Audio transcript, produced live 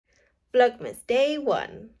Vlogmas day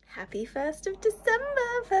 1. Happy 1st of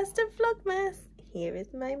December, 1st of Vlogmas. Here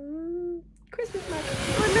is my Christmas mug.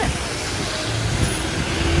 Oh look!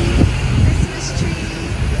 Christmas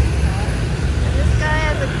tree. And this guy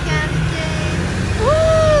has a candy cane.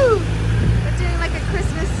 Woo! We're doing like a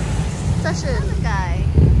Christmas session. Another guy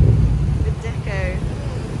with deco.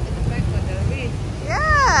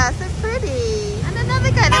 Yeah, so pretty. And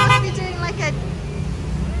another guy, they must be doing like a...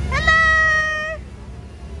 Hello!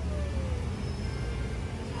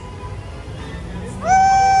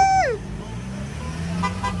 Woo!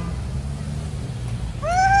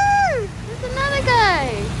 Woo! There's another guy.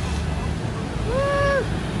 Woo!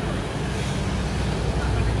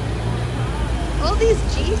 All these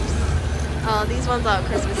Jeeps. Oh, these ones aren't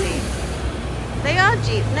Christmassy. They are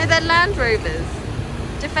Jeeps. No, they're Land Rovers.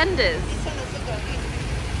 Defenders.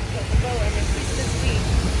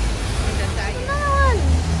 Another one.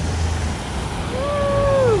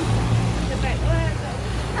 Woo!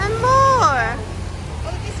 And more.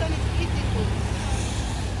 Oh, this one is beautiful.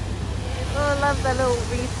 Oh, I love the little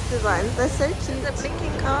wreath designs. They're so cute. A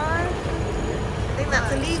blinking car. I think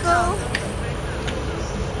that's illegal.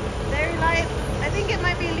 Fairy lights. I think it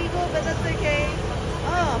might be illegal, but that's okay.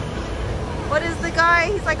 Oh, what is the guy?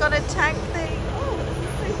 He's like on a tank thing. Oh, this is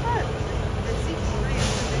so fun.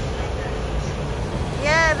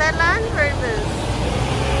 Yeah, they're Land Rovers.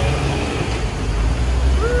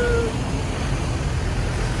 Woo.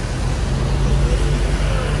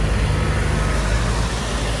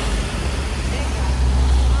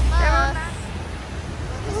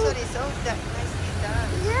 This one is all that nicely done.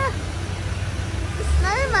 Yeah. The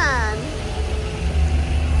snowman.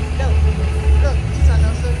 Look, this one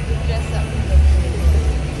also could dress up.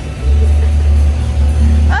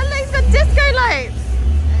 Oh, look, he's got disco lights.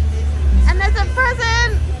 And there's a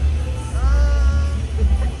present.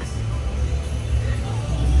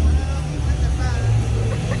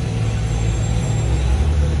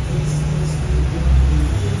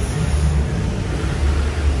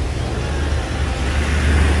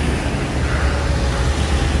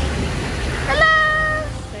 Hello.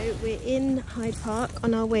 So we're in Hyde Park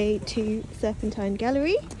on our way to Serpentine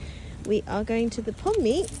Gallery. We are going to the pom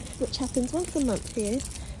meet, which happens once a month here.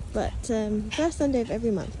 But first Sunday of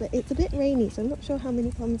every month, but it's a bit rainy, so I'm not sure how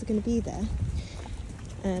many poms are going to be there.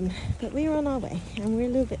 But we're on our way, and we're a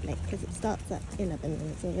little bit late because it starts at 11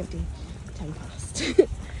 and it's already 10 past.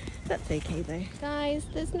 That's okay though. Guys,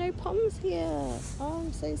 there's no poms here. Oh,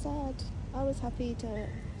 I'm so sad. I was happy to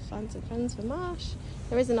find some friends for Marsh.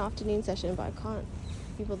 There is an afternoon session, but I can't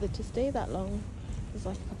be bothered to stay that long. It's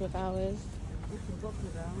like a couple of hours. I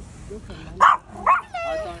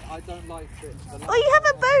don't like it. Oh, you have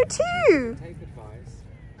a bow too! Take advice.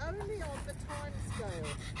 Only on the time scale.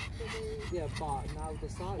 Yeah, but now the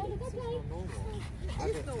silence is not normal.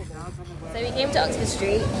 So we came to Oxford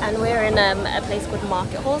Street and we're in a place called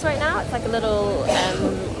Market Halls right now. It's like a little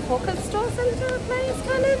hawker store centre place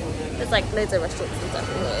kind of. There's like loads of restaurants and stuff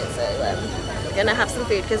in here, so we're gonna have some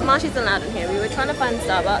food because Marshie's allowed in here. We were trying to find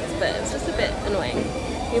Starbucks, but it was just a bit annoying.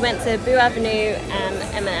 We went to Boo Avenue and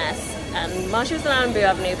M&S, and Marshie was allowed on Boo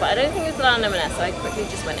Avenue, but I don't think it was allowed on M&S, so I quickly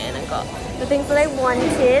just went in and got the things that I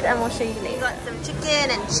wanted, and we'll show you later. We got some chicken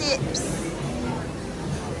and chips.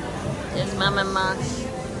 There's Mum and Marsh.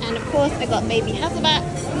 And of course I got baby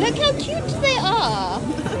Hazelbacks. Look how cute they are!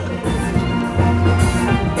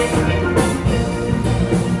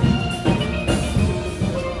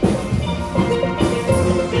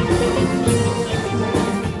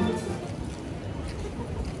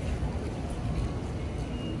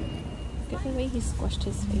 Look at the way he squashed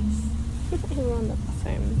his face. We were on the bus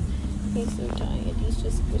home. He's so tired, he's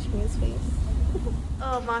just squishing his face.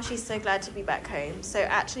 Oh, Marshie's so glad to be back home. So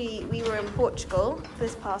actually we were in Portugal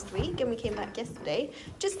this past week and we came back yesterday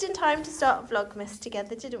just in time to start Vlogmas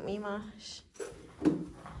together, didn't we, Marsh?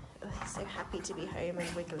 Oh, he's so happy to be home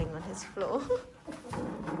and wiggling on his floor.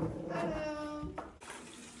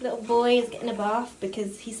 Little boy is getting a bath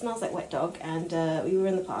because he smells like wet dog, and we were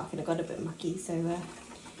in the park and it got a bit mucky, so yeah,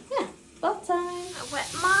 bath time. A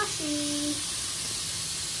wet Marshie.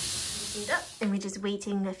 Up, and we're just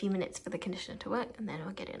waiting a few minutes for the conditioner to work and then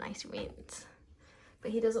we'll get a nice rinse.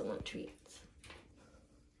 But he doesn't want treats.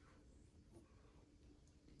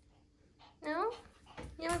 No?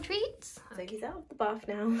 You want treats? So he's out of the bath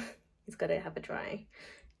now. He's got to have a dry.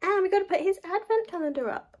 And we got to put his advent calendar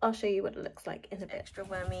up. I'll show you what it looks like in a bit. Extra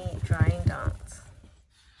wormy drying darts.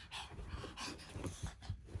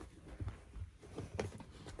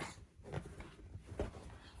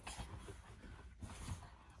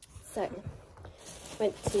 So,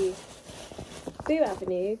 went to Boo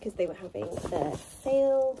Avenue because they were having their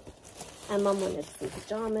sale, And Mum wanted some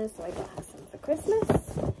pyjamas, so I got her some for Christmas.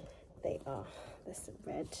 They are this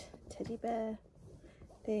red teddy bear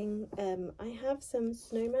thing. I have some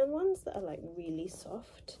snowman ones that are like really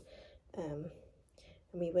soft. And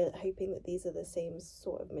we were hoping that these are the same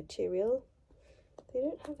sort of material. They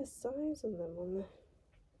don't have a size on them on the...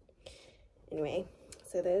 Anyway,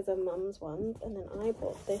 so those are Mum's ones, and then I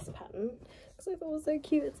bought this pattern because I thought it was so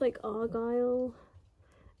cute. It's like argyle.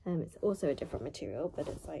 It's also a different material, but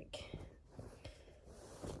it's like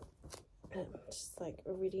just like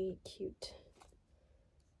a really cute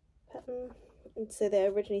pattern. And so they're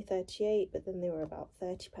originally 38, but then they were about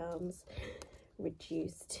 £30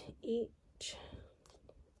 reduced each.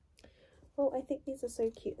 Oh, I think these are so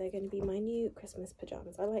cute. They're going to be my new Christmas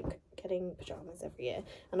pyjamas. I like getting pyjamas every year,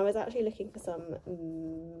 and I was actually looking for some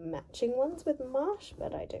matching ones with Marsh,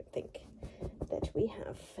 but I don't think that we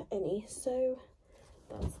have any, so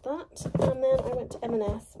that's that. And then I went to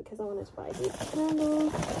M&S because I wanted to buy these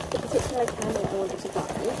candles. The particular candle I wanted to buy,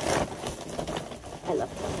 I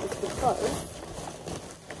love candles because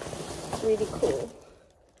it's really cool.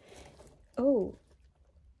 Oh,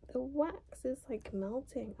 the wax is like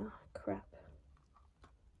melting. Oh crap.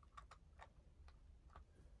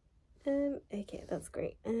 Okay, that's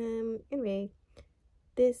great. Anyway,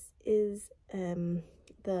 this is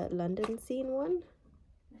the London scene one.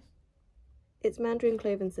 It's mandarin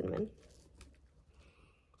clove and cinnamon.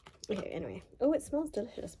 Okay, anyway. Oh, it smells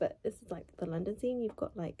delicious, but this is like the London scene. You've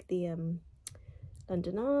got like the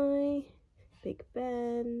London Eye, Big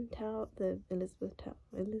Ben, Tower, the Elizabeth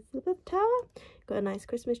Tower. Got a nice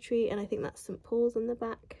Christmas tree, and I think that's St. Paul's in the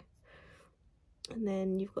back. And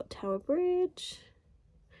then you've got Tower Bridge.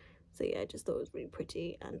 So yeah, I just thought it was really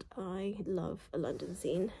pretty, and I love a London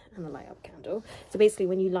scene and a light up candle. So basically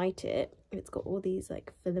when you light it, it's got all these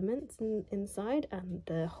like filaments inside, and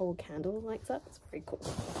the whole candle lights up. It's very cool.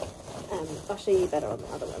 I'll show you better on the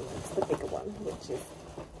other one. It's the bigger one, which is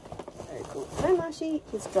very cool. Hi Marshie,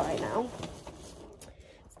 he's dry now.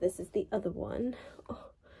 So this is the other one.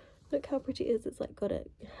 Oh, look how pretty it is. It's like got a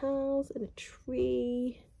house and a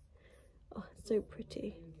tree. Oh, it's so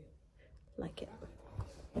pretty. Like it.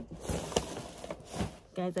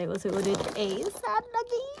 Guys, I also ordered a sad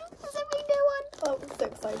nuggie. It's a video one. Oh, I'm so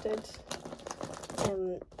excited.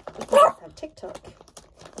 If you guys have TikTok,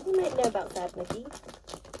 you might know about Sad Nuggie.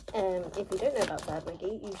 If you don't know about Sad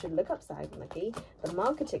Nuggie, you should look up Sad Nuggie. The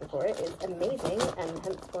marketing for it is amazing, and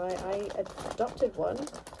hence why I adopted one.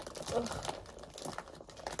 Oh,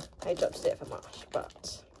 I adopted it for Marsh,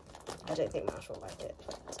 but I don't think Marsh will like it.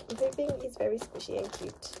 But I'm hoping he's very squishy and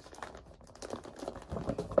cute.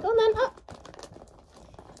 Come on up!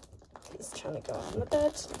 He's trying to go up on the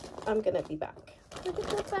bed. I'm gonna be back. Look at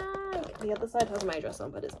the bag! The other side has my dress on,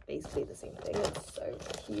 but it's basically the same thing. It's so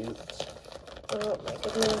cute. Oh my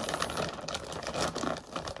goodness.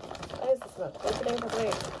 Why is this not opening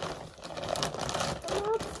properly?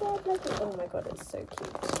 Oh my god, it's so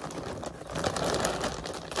cute.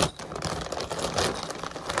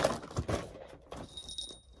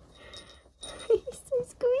 He's so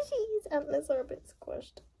squishy. His antlers are a bit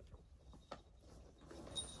squished.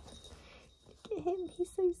 Look at him,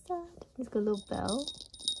 he's so sad. He's got a little bell.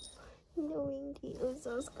 No winky. Oh,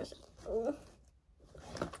 so squishy. Oh.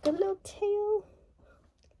 He's got a little tail.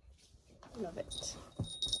 Love it.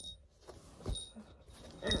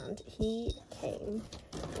 And he came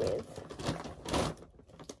with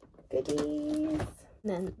goodies. And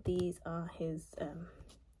then these are his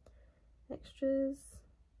extras.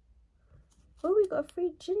 Oh, we got a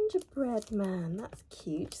free gingerbread man. That's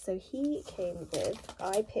cute. So he came with,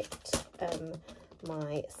 I picked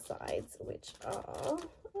my sides, which are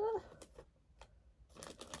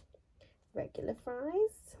regular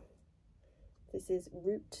fries. This is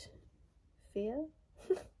root fear.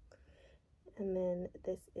 And then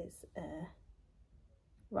this is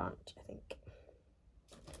ranch, I think.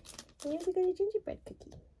 And you also got a gingerbread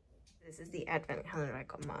cookie. This is the advent calendar I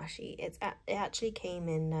got Marshie. It actually came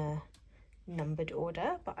in numbered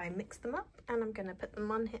order, but I mixed them up and I'm gonna put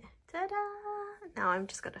them on here. Ta-da! Now I'm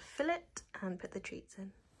just gonna fill it and put the treats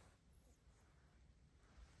in.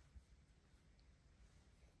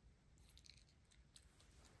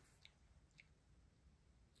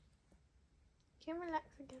 You can relax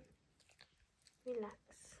again. Relax.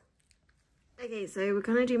 Okay, so we're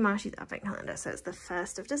gonna do Marshie's advent calendar. So it's the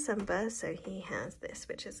 1st of December. So he has this,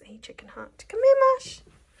 which is a chicken heart. Come here, Marsh.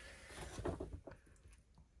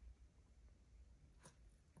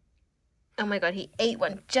 Oh my god, he ate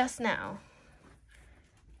one just now.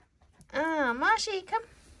 Ah, Marshie, come.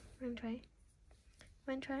 One try.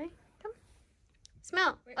 One try. Come.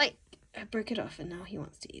 Smell. Wait. I broke it off and now he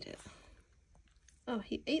wants to eat it. Oh,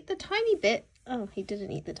 he ate the tiny bit. Oh, he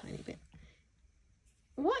didn't eat the tiny bit.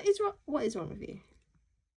 What is wrong? What is wrong with you?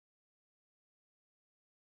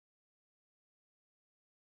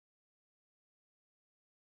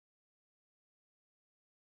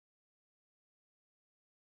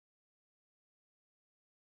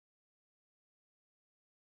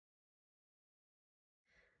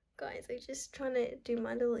 Guys, I'm just trying to do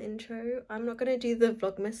my little intro. I'm not going to do the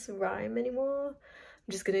Vlogmas rhyme anymore.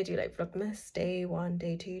 I'm just going to do like Vlogmas day 1,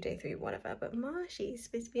 day 2, day 3, whatever. But Marshie's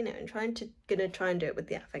supposed to be in it and gonna try and do it with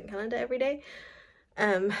the advent calendar every day.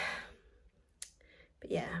 But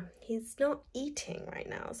yeah, he's not eating right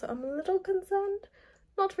now, so I'm a little concerned.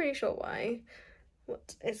 Not really sure why.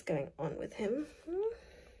 What is going on with him?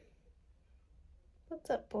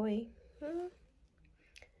 What's up, boy?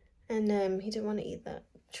 And he didn't want to eat that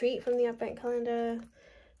treat from the advent calendar,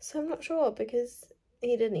 so I'm not sure, because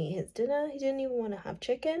he didn't eat his dinner. He didn't even want to have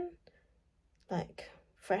chicken, like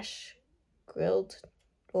fresh grilled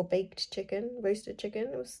or baked chicken, roasted chicken.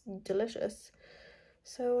 It was delicious,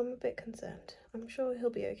 so I'm a bit concerned. I'm sure he'll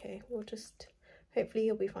be okay. We'll just hopefully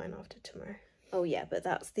he'll be fine after tomorrow. Oh yeah, but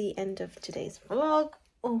that's the end of today's vlog.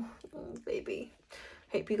 Oh baby,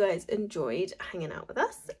 hope you guys enjoyed hanging out with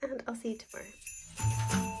us, and I'll see you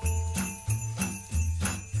tomorrow.